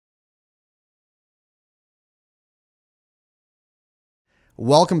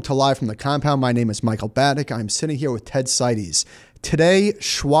Welcome to Live from the Compound. My name is Michael Batnick. I'm sitting here with Ted Seides. Today,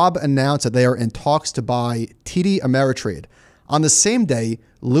 Schwab announced that they are in talks to buy TD Ameritrade. On the same day,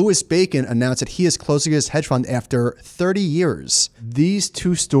 Louis Bacon announced that he is closing his hedge fund after 30 years. These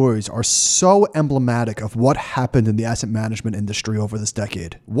two stories are so emblematic of what happened in the asset management industry over this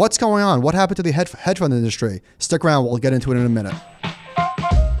decade. What's going on? What happened to the hedge fund industry? Stick around. We'll get into it in a minute.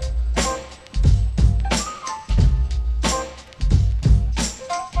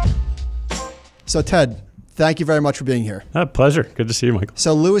 So Ted, thank you very much for being here. Pleasure. Good to see you, Michael.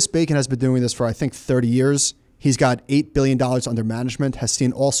 So Louis Bacon has been doing this for, I think, 30 years. He's got $8 billion under management, has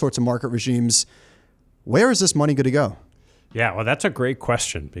seen all sorts of market regimes. Where is this money going to go? Yeah, well, that's a great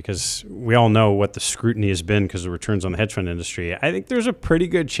question because we all know what the scrutiny has been because of the returns on the hedge fund industry. I think there's a pretty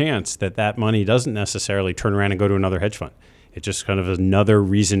good chance that that money doesn't necessarily turn around and go to another hedge fund. It's just kind of another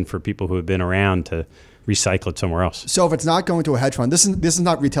reason for people who have been around to recycle it somewhere else. So if it's not going to a hedge fund, this is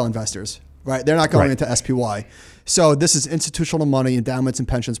not retail investors. Right, they're not going into SPY. So this is institutional money, endowments and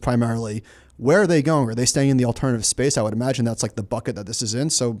pensions primarily. Where are they going? Are they staying in the alternative space? I would imagine that's like the bucket that this is in.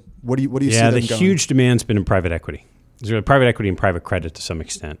 So what do you see them going? Yeah, the huge demand's been in private equity. There's private equity and private credit to some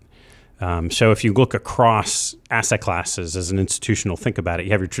extent. So if you look across asset classes as an institutional, think about it.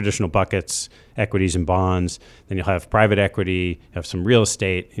 You have your traditional buckets, equities and bonds. Then you'll have private equity, you have some real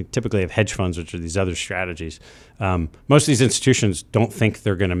estate. You typically have hedge funds, which are these other strategies. Most of these institutions don't think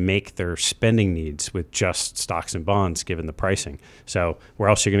they're going to make their spending needs with just stocks and bonds, given the pricing. So where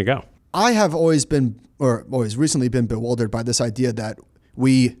else are you going to go? I have always recently been bewildered by this idea that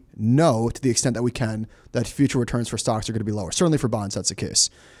we know, to the extent that we can, that future returns for stocks are going to be lower. Certainly for bonds, that's the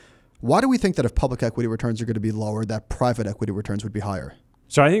case. Why do we think that if public equity returns are going to be lower, that private equity returns would be higher?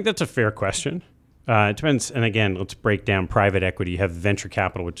 So I think that's a fair question. It depends. And again, let's break down private equity. You have venture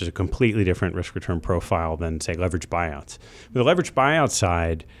capital, which is a completely different risk return profile than, say, leveraged buyouts. With the leveraged buyout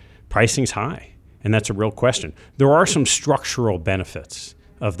side, pricing's high. And that's a real question. There are some structural benefits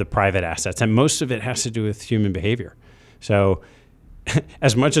of the private assets, and most of it has to do with human behavior. So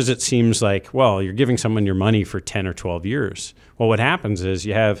as much as it seems like, well, you're giving someone your money for 10 or 12 years, well, what happens is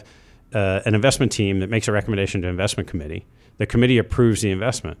you have an investment team that makes a recommendation to investment committee. The committee approves the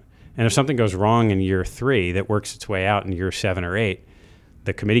investment. And if something goes wrong in year 3 that works its way out in year 7 or 8,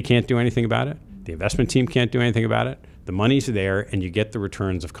 the committee can't do anything about it. The investment team can't do anything about it. The money's there, and you get the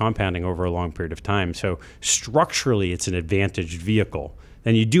returns of compounding over a long period of time. So structurally, it's an advantaged vehicle.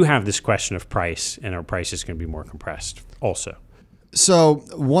 Then you do have this question of price, and our price is going to be more compressed also. So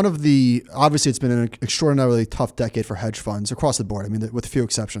obviously it's been an extraordinarily tough decade for hedge funds across the board. I mean, with a few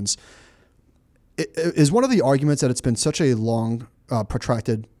exceptions. Is one of the arguments that it's been such a long,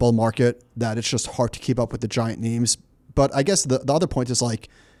 protracted bull market that it's just hard to keep up with the giant names? But I guess the other point is, like,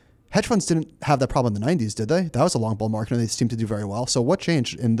 hedge funds didn't have that problem in the 90s, did they? That was a long bull market and they seemed to do very well. So what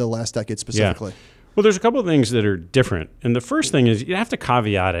changed in the last decade specifically? Yeah. Well, there's a couple of things that are different. And the first thing is you have to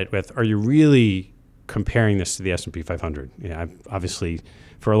caveat it with, are you really comparing this to the S&P 500? I've obviously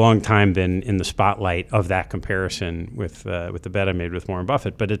for a long time been in the spotlight of that comparison with the bet I made with Warren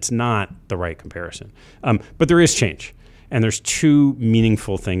Buffett, but it's not the right comparison. But there is change. And there's two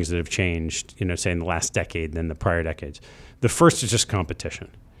meaningful things that have changed, say in the last decade than the prior decades. The first is just competition.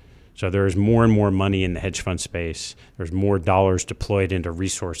 So there's more and more money in the hedge fund space. There's more dollars deployed into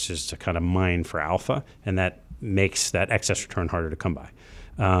resources to kind of mine for alpha, and that makes that excess return harder to come by.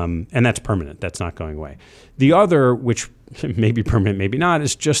 And that's permanent. That's not going away. The other, which may be permanent, maybe not,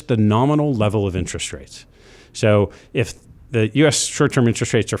 is just the nominal level of interest rates. So if the U.S. short-term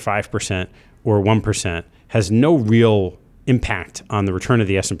interest rates are 5% or 1%, has no real impact on the return of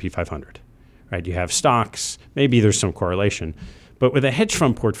the S&P 500. Right? You have stocks. Maybe there's some correlation. But with a hedge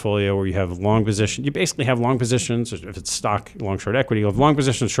fund portfolio where you have long positions, you basically have long positions, if it's stock, long, short equity, you have long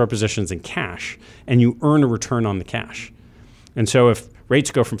positions, short positions, and cash, and you earn a return on the cash. And so if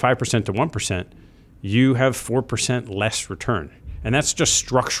rates go from 5% to 1%, you have 4% less return. And that's just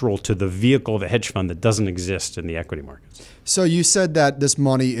structural to the vehicle of a hedge fund that doesn't exist in the equity markets. So you said that this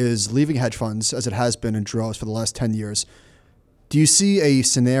money is leaving hedge funds, as it has been in droves for the last 10 years. Do you see a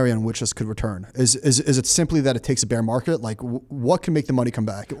scenario in which this could return? Is it simply that it takes a bear market? Like, what can make the money come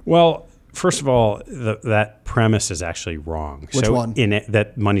back? Well, first of all, that premise is actually wrong. Which one?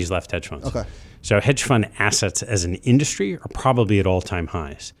 That money's left hedge funds. Okay. So hedge fund assets as an industry are probably at all-time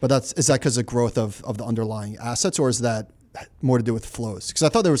highs. But is that because of growth of the underlying assets, or is that more to do with flows? Because I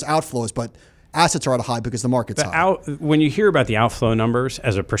thought there was outflows, but assets are at a high because the market's high. When you hear about the outflow numbers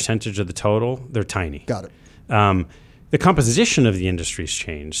as a percentage of the total, they're tiny. Got it. The composition of the industry's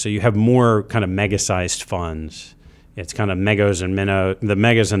changed. So you have more kind of mega-sized funds It's kind of megas and minnows, the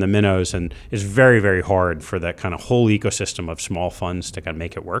megas and the minnows, and it's very, very hard for that kind of whole ecosystem of small funds to kind of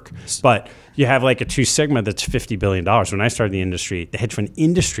make it work. But you have like a 2 Sigma that's $50 billion. When I started the industry, the hedge fund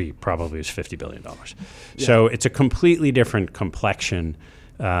industry probably was $50 billion. Yeah. So it's a completely different complexion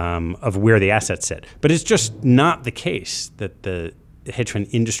of where the assets sit. But it's just not the case that the hedge fund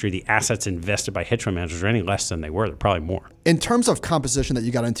industry, the assets invested by hedge fund managers are any less than they were. They're probably more. In terms of composition that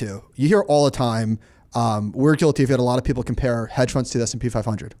you got into, you hear all the time, we're guilty of it. A lot of people compare hedge funds to the S&P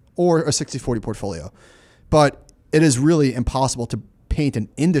 500 or a 60-40 portfolio. But it is really impossible to paint an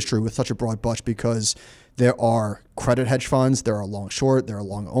industry with such a broad brush because there are credit hedge funds, there are long short, there are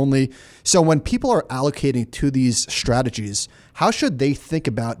long only. So when people are allocating to these strategies, how should they think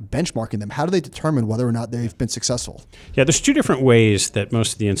about benchmarking them? How do they determine whether or not they've been successful? Yeah, there's 2 different ways that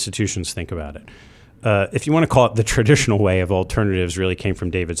most of the institutions think about it. If you want to call it the traditional way of alternatives, really came from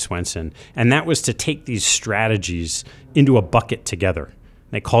David Swensen. And that was to take these strategies into a bucket together.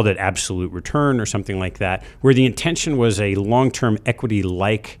 They called it absolute return or something like that, where the intention was a long-term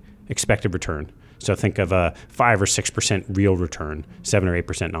equity-like expected return. So think of a 5 or 6% real return, 7 or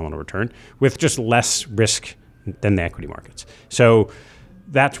 8% nominal return, with just less risk than the equity markets. So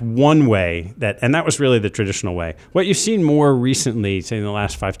that's one way, and that was really the traditional way. What you've seen more recently, say in the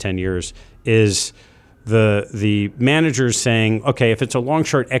last 5-10 years, is the managers saying, okay, if it's a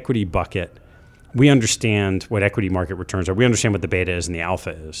long-short equity bucket, we understand what equity market returns are. We understand what the beta is and the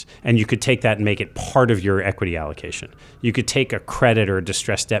alpha is. And you could take that and make it part of your equity allocation. You could take a credit or a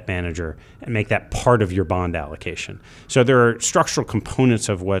distressed debt manager and make that part of your bond allocation. So there are structural components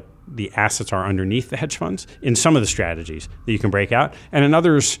of what the assets are underneath the hedge funds in some of the strategies that you can break out. And in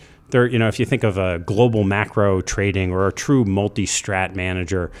others, if you think of a global macro trading or a true multi-strat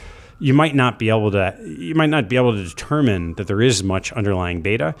manager, you might not be able to determine that there is much underlying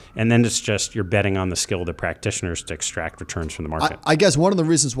beta, and then it's just you're betting on the skill of the practitioners to extract returns from the market. I guess one of the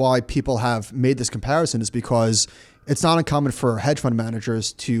reasons why people have made this comparison is because it's not uncommon for hedge fund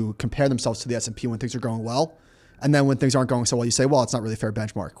managers to compare themselves to the S&P when things are going well, and then when things aren't going so well, you say, well, it's not really a fair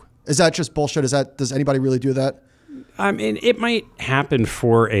benchmark. Is that just bullshit? Does anybody really do that? I mean, it might happen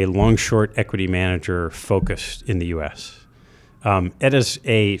for a long-short equity manager focused in the U.S. It is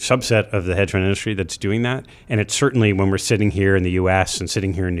a subset of the hedge fund industry that's doing that. And it's certainly when we're sitting here in the US and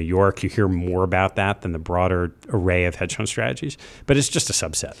sitting here in New York, you hear more about that than the broader array of hedge fund strategies. But it's just a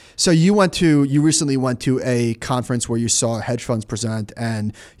subset. So you recently went to a conference where you saw hedge funds present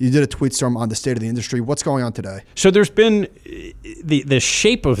and you did a tweet storm on the state of the industry. What's going on today? So there's been the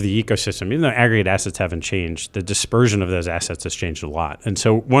shape of the ecosystem, even though aggregate assets haven't changed, the dispersion of those assets has changed a lot. And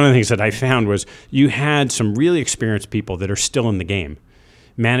so one of the things that I found was you had some really experienced people that are still in the game,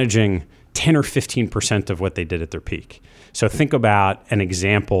 managing 10 or 15% of what they did at their peak. So think about an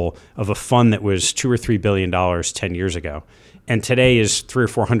example of a fund that was $2 or $3 billion 10 years ago, and today is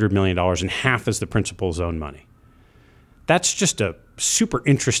 $300 or $400 million, and half is the principal's own money. That's just a super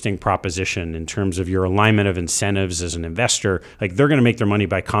interesting proposition in terms of your alignment of incentives as an investor. Like they're going to make their money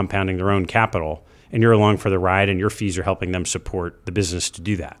by compounding their own capital, and you're along for the ride, and your fees are helping them support the business to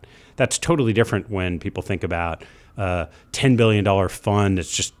do that. That's totally different when people think about a $10 billion fund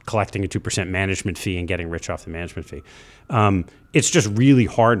that's just collecting a 2% management fee and getting rich off the management fee. It's just really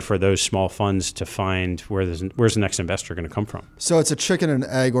hard for those small funds to find where's the next investor going to come from. So it's a chicken and an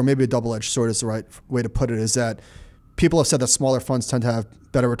egg, or maybe a double-edged sword is the right way to put it, is that people have said that smaller funds tend to have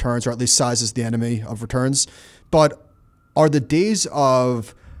better returns, or at least size is the enemy of returns. But are the days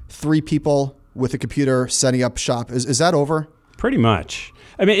of 3 people with a computer setting up shop, is that over? Pretty much.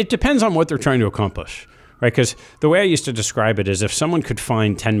 I mean, it depends on what they're trying to accomplish, right? Because the way I used to describe it is if someone could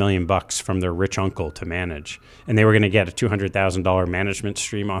find $10 million from their rich uncle to manage, and they were going to get a $200,000 management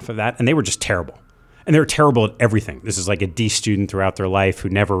stream off of that, and they were just terrible. And they were terrible at everything. This is like a D student throughout their life who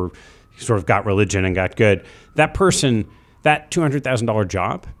never sort of got religion and got good. That person, that $200,000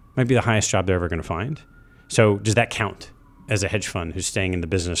 job might be the highest job they're ever going to find. So does that count as a hedge fund who's staying in the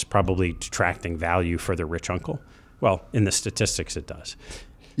business, probably detracting value for their rich uncle? Well, in the statistics, it does.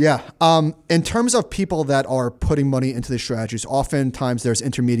 Yeah. In terms of people that are putting money into these strategies, oftentimes there's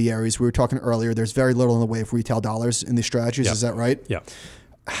intermediaries. We were talking earlier, there's very little in the way of retail dollars in these strategies. Yep. Is that right? Yeah.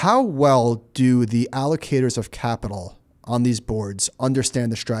 How well do the allocators of capital on these boards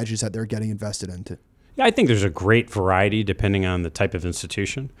understand the strategies that they're getting invested into? Yeah, I think there's a great variety depending on the type of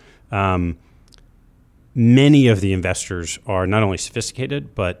institution. Many of the investors are not only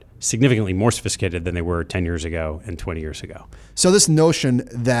sophisticated, but significantly more sophisticated than they were 10 years ago and 20 years ago. So this notion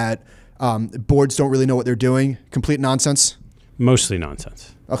that boards don't really know what they're doing, complete nonsense? Mostly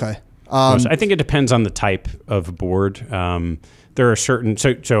nonsense. Okay. I think it depends on the type of board. There are certain,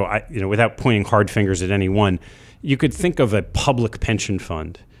 so I, without pointing hard fingers at any one, you could think of a public pension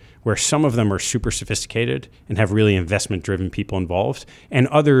fund where some of them are super sophisticated and have really investment-driven people involved, and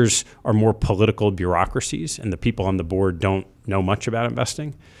others are more political bureaucracies, and the people on the board don't know much about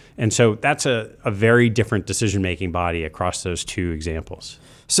investing. And so that's a very different decision-making body across those two examples.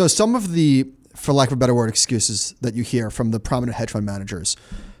 So some of the, for lack of a better word, excuses that you hear from the prominent hedge fund managers,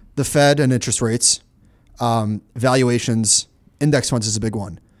 the Fed and interest rates, valuations, index funds is a big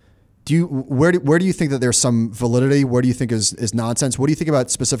one. Where do you think that there's some validity? Where do you think is nonsense? What do you think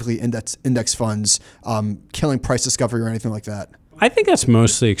about specifically index funds killing price discovery or anything like that? I think that's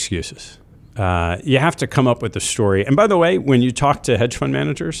mostly excuses. You have to come up with a story. And by the way, when you talk to hedge fund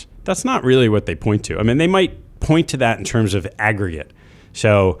managers, that's not really what they point to. I mean, they might point to that in terms of aggregate.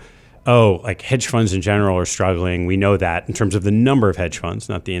 So, like hedge funds in general are struggling. We know that in terms of the number of hedge funds,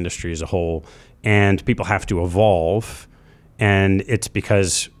 not the industry as a whole. And people have to evolve. And it's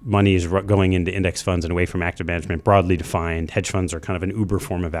because money is going into index funds and away from active management, broadly defined. Hedge funds are kind of an uber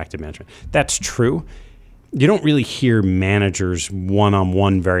form of active management. That's true. You don't really hear managers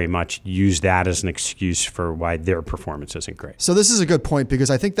one-on-one very much use that as an excuse for why their performance isn't great. So this is a good point, because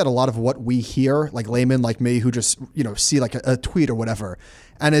I think that a lot of what we hear, like laymen like me who just see like a tweet or whatever,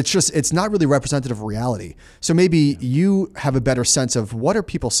 and it's not really representative of reality. So maybe you have a better sense of what are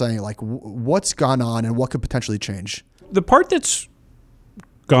people saying, like what's gone on and what could potentially change. The part that's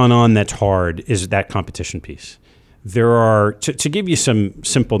gone on that's hard is that competition piece. There are, to give you some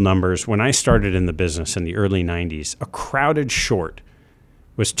simple numbers, when I started in the business in the early 90s, a crowded short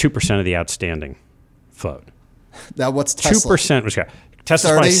was 2% of the outstanding float. Now what's Tesla? 2% was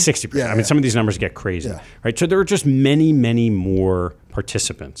Tesla's probably 60%. Yeah, I mean, some of these numbers get crazy, Yeah. right? So there are just many, many more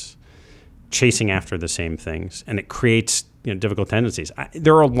participants chasing after the same things, and it creates difficult tendencies.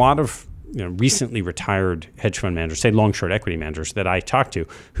 There are a lot of recently retired hedge fund managers, say long short equity managers that I talk to,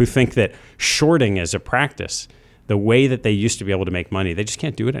 who think that shorting as a practice, the way that they used to be able to make money, they just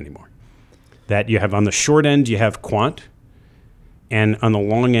can't do it anymore. That you have on the short end, you have quant, and on the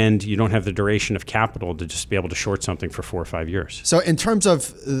long end, you don't have the duration of capital to just be able to short something for 4 or 5 years. So in terms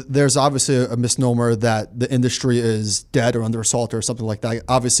of, there's obviously a misnomer that the industry is dead or under assault or something like that.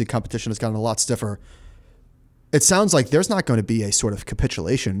 Obviously, competition has gotten a lot stiffer. It sounds like there's not going to be a sort of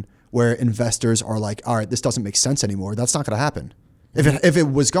capitulation where investors are like, all right, this doesn't make sense anymore. That's not going to happen. If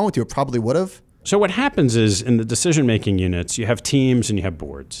it was going to, it probably would have. So what happens is in the decision-making units, you have teams and you have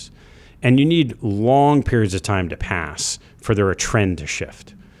boards. And you need long periods of time to pass for there a trend to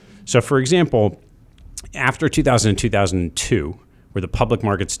shift. So for example, after 2000 and 2002, where the public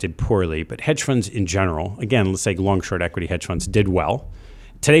markets did poorly, but hedge funds in general, again, let's say long short equity hedge funds did well.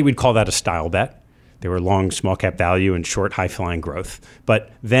 Today we'd call that a style bet. They were long small cap value and short high flying growth.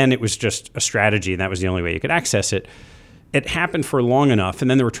 But then it was just a strategy, and that was the only way you could access it. It happened for long enough, and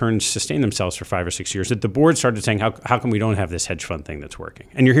then the returns sustained themselves for 5 or 6 years, that the board started saying, how come we don't have this hedge fund thing that's working?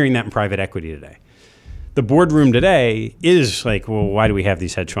 And you're hearing that in private equity today. The boardroom today is like, well, why do we have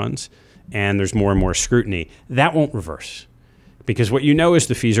these hedge funds? And there's more and more scrutiny. That won't reverse. Because what you know is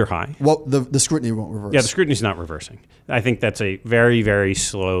the fees are high. Well, the scrutiny won't reverse. Yeah, the scrutiny is not reversing. I think that's a very, very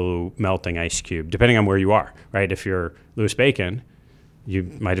slow melting ice cube, depending on where you are, right? If you're Louis Bacon, you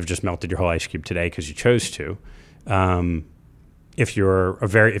might have just melted your whole ice cube today because you chose to. If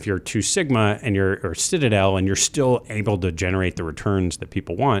you're Two Sigma and or Citadel and you're still able to generate the returns that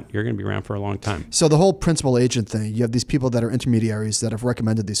people want, you're going to be around for a long time. So the whole principal agent thing, you have these people that are intermediaries that have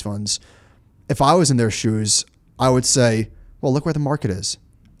recommended these funds. If I was in their shoes, I would say, well, look where the market is.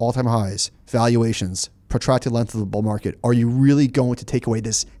 All-time highs, valuations, protracted length of the bull market. Are you really going to take away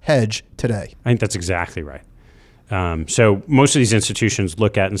this hedge today? I think that's exactly right. So most of these institutions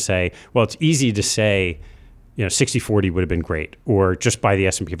look at and say, well, it's easy to say, 60-40 would have been great, or just buy the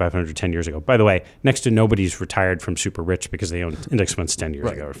S&P 500 10 years ago. By the way, next to nobody's retired from super rich because they owned index funds 10 years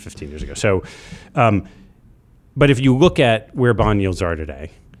ago or 15 years ago. So, but if you look at where bond yields are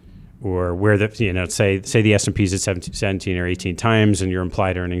today, or where say the S&P is at 17 or 18 times and your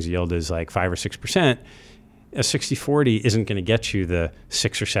implied earnings yield is like 5 or 6%, a 60-40 isn't going to get you the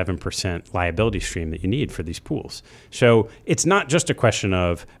 6 or 7% liability stream that you need for these pools. So it's not just a question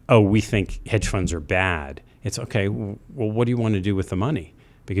of, we think hedge funds are bad. It's okay, well, what do you want to do with the money?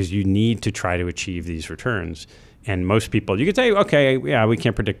 Because you need to try to achieve these returns. And most people, you could say, okay, yeah, we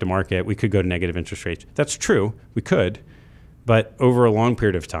can't predict the market. We could go to negative interest rates. That's true, we could. But over a long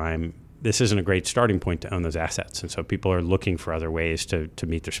period of time, this isn't a great starting point to own those assets. And so people are looking for other ways to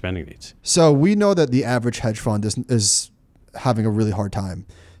meet their spending needs. So we know that the average hedge fund is having a really hard time.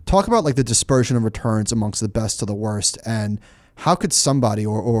 Talk about like the dispersion of returns amongst the best to the worst, and how could somebody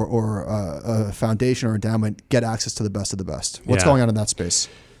or a foundation or endowment get access to the best of the best? What's going on in that space?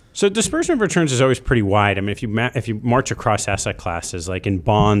 So dispersion of returns is always pretty wide. I mean, if you march across asset classes, like in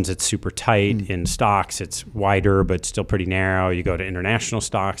bonds, it's super tight. In stocks, it's wider, but still pretty narrow. You go to international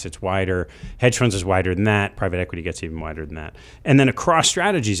stocks, it's wider. Hedge funds is wider than that. Private equity gets even wider than that. And then across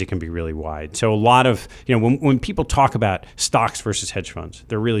strategies, it can be really wide. So a lot of, when people talk about stocks versus hedge funds,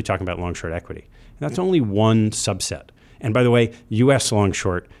 they're really talking about long-short equity. And that's only one subset. And by the way, U.S.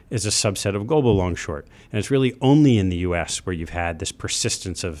 long-short is a subset of global long-short. And it's really only in the U.S. where you've had this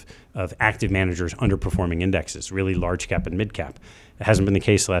persistence of active managers underperforming indexes, really large cap and mid cap. It hasn't been the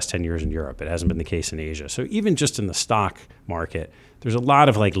case the last 10 years in Europe. It hasn't been the case in Asia. So even just in the stock market, there's a lot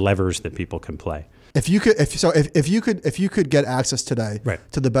of levers that people can play. If you could get access today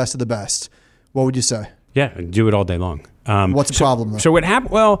to the best of the best, what would you say? Yeah, and do it all day long. What's the problem, though? So what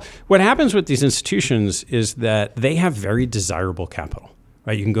happens with these institutions is that they have very desirable capital,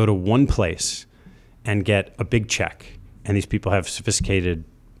 right? You can go to one place and get a big check, and these people have sophisticated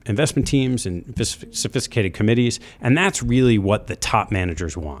investment teams and sophisticated committees, and that's really what the top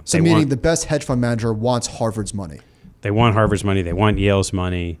managers want. So meaning the best hedge fund manager wants Harvard's money. They want Harvard's money. They want Yale's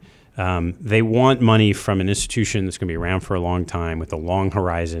money. They want money from an institution that's going to be around for a long time with a long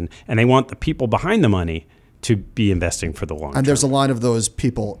horizon, and they want the people behind the money to be investing for the long term. And there's a line of those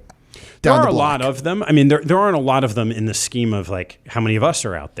people there down are the a block. lot of them. I mean, there aren't a lot of them in the scheme of how many of us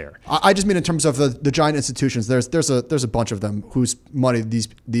are out there. I just mean in terms of the giant institutions. There's a bunch of them whose money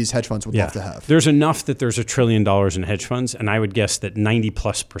these hedge funds would love to have. There's enough that there's $1 trillion in hedge funds, and I would guess that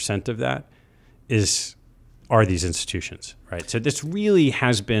 90+% of that are these institutions, right? So this really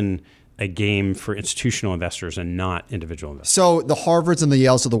has been a game for institutional investors and not individual investors. So the Harvards and the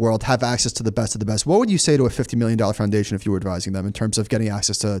Yales of the world have access to the best of the best. What would you say to a $50 million foundation if you were advising them in terms of getting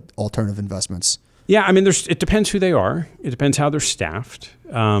access to alternative investments? Yeah, I mean, it depends who they are. It depends how they're staffed.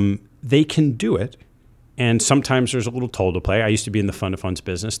 They can do it. And sometimes there's a little toll to play. I used to be in the fund of funds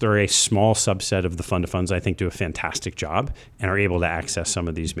business. There are a small subset of the fund of funds I think do a fantastic job and are able to access some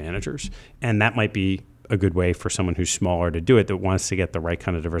of these managers. And that might be a good way for someone who's smaller to do it, that wants to get the right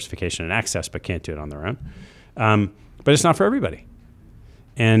kind of diversification and access but can't do it on their own. But it's not for everybody.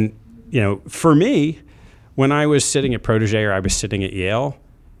 And for me, when I was sitting at Protégé or I was sitting at Yale,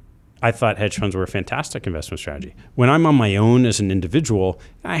 I thought hedge funds were a fantastic investment strategy. When I'm on my own as an individual,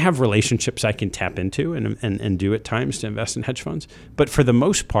 I have relationships I can tap into and do at times to invest in hedge funds. But for the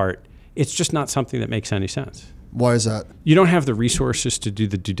most part, it's just not something that makes any sense. Why is that? You don't have the resources to do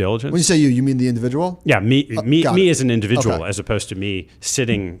the due diligence. When you say you mean the individual? Yeah, me as an individual, as opposed to me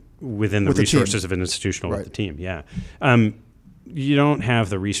sitting within the resources of an institutional with the team. Yeah. You don't have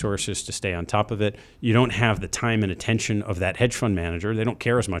the resources to stay on top of it. You don't have the time and attention of that hedge fund manager. They don't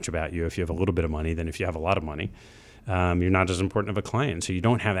care as much about you if you have a little bit of money than if you have a lot of money. You're not as important of a client. So you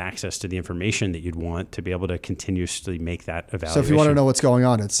don't have access to the information that you'd want to be able to continuously make that evaluation. So if you want to know what's going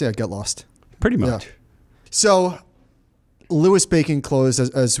on, it's get lost. Pretty much. Yeah. So Louis Bacon closed,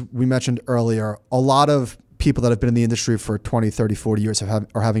 as we mentioned earlier. A lot of people that have been in the industry for 20, 30, 40 years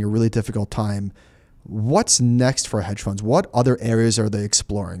are having a really difficult time. What's next for hedge funds? What other areas are they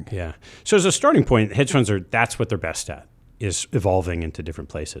exploring? Yeah. So as a starting point, hedge funds that's what they're best at, is evolving into different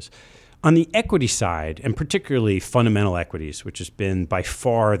places. On the equity side, and particularly fundamental equities, which has been by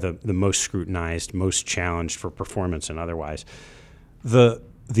far the most scrutinized, most challenged for performance and otherwise, the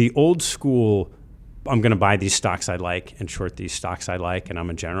old school, I'm going to buy these stocks I like and short these stocks I like, and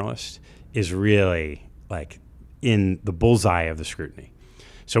I'm a generalist, is really in the bullseye of the scrutiny.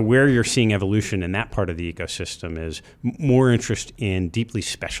 So where you're seeing evolution in that part of the ecosystem is more interest in deeply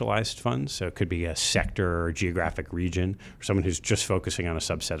specialized funds. So it could be a sector or geographic region, or someone who's just focusing on a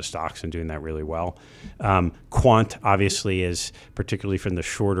subset of stocks and doing that really well. Quant, obviously, is particularly from the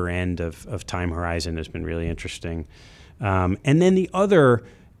shorter end of time horizon, has been really interesting. And then the other,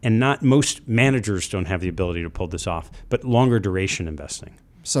 and not most managers don't have the ability to pull this off, but longer duration investing.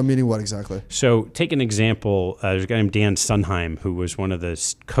 So meaning what exactly? So take an example. There's a guy named Dan Sunheim who was one of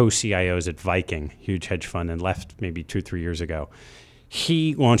the co-CIOs at Viking, huge hedge fund, and left maybe 2-3 years ago.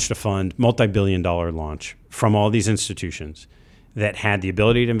 He launched a fund, multi-billion-dollar launch, from all these institutions that had the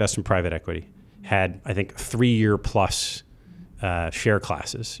ability to invest in private equity, had, I think, 3-year plus share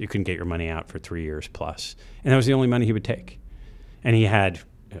classes. You couldn't get your money out for 3 years plus. And that was the only money he would take. And he had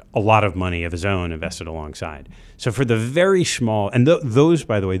a lot of money of his own invested alongside. So for the very small, and those,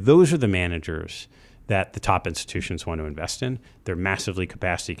 by the way, those are the managers that the top institutions want to invest in. They're massively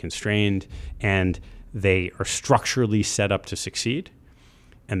capacity constrained, and they are structurally set up to succeed,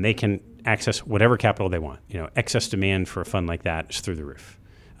 and they can access whatever capital they want. Excess demand for a fund like that is through the roof.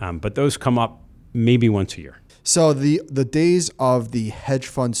 But those come up maybe once a year. So the days of the hedge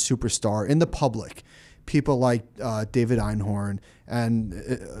fund superstar in the public people like David Einhorn and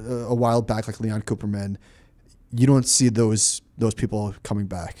a while back like Leon Cooperman, you don't see those people coming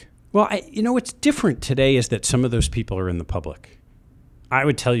back. Well, what's different today is that some of those people are in the public. I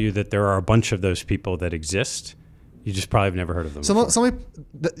would tell you that there are a bunch of those people that exist. You just probably have never heard of them before.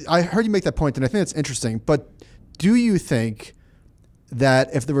 I heard you make that point, and I think that's interesting. But do you think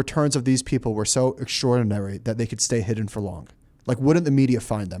that if the returns of these people were so extraordinary that they could stay hidden for long? Like, wouldn't the media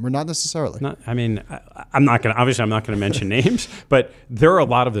find them, or not necessarily? I'm not going to mention names, but there are a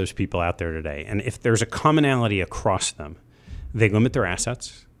lot of those people out there today. And if there's a commonality across them, they limit their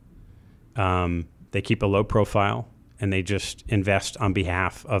assets, they keep a low profile, and they just invest on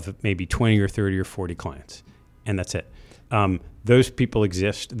behalf of maybe 20 or 30 or 40 clients. And that's it. Those people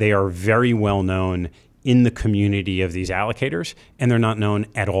exist. They are very well known in the community of these allocators, and they're not known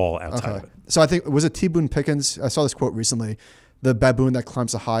at all outside of it. So I think, was it T. Boone Pickens? I saw this quote recently. The baboon that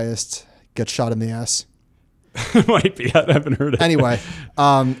climbs the highest gets shot in the ass. Might be. I haven't heard it. Anyway,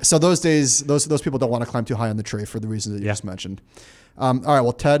 so those days, those people don't want to climb too high on the tree for the reasons that you just mentioned. All right,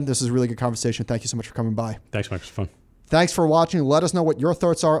 well, Ted, this is a really good conversation. Thank you so much for coming by. Thanks, Mike. It was fun. Thanks for watching. Let us know what your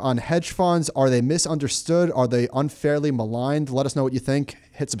thoughts are on hedge funds. Are they misunderstood? Are they unfairly maligned? Let us know what you think.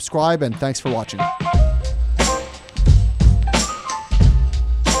 Hit subscribe, and thanks for watching.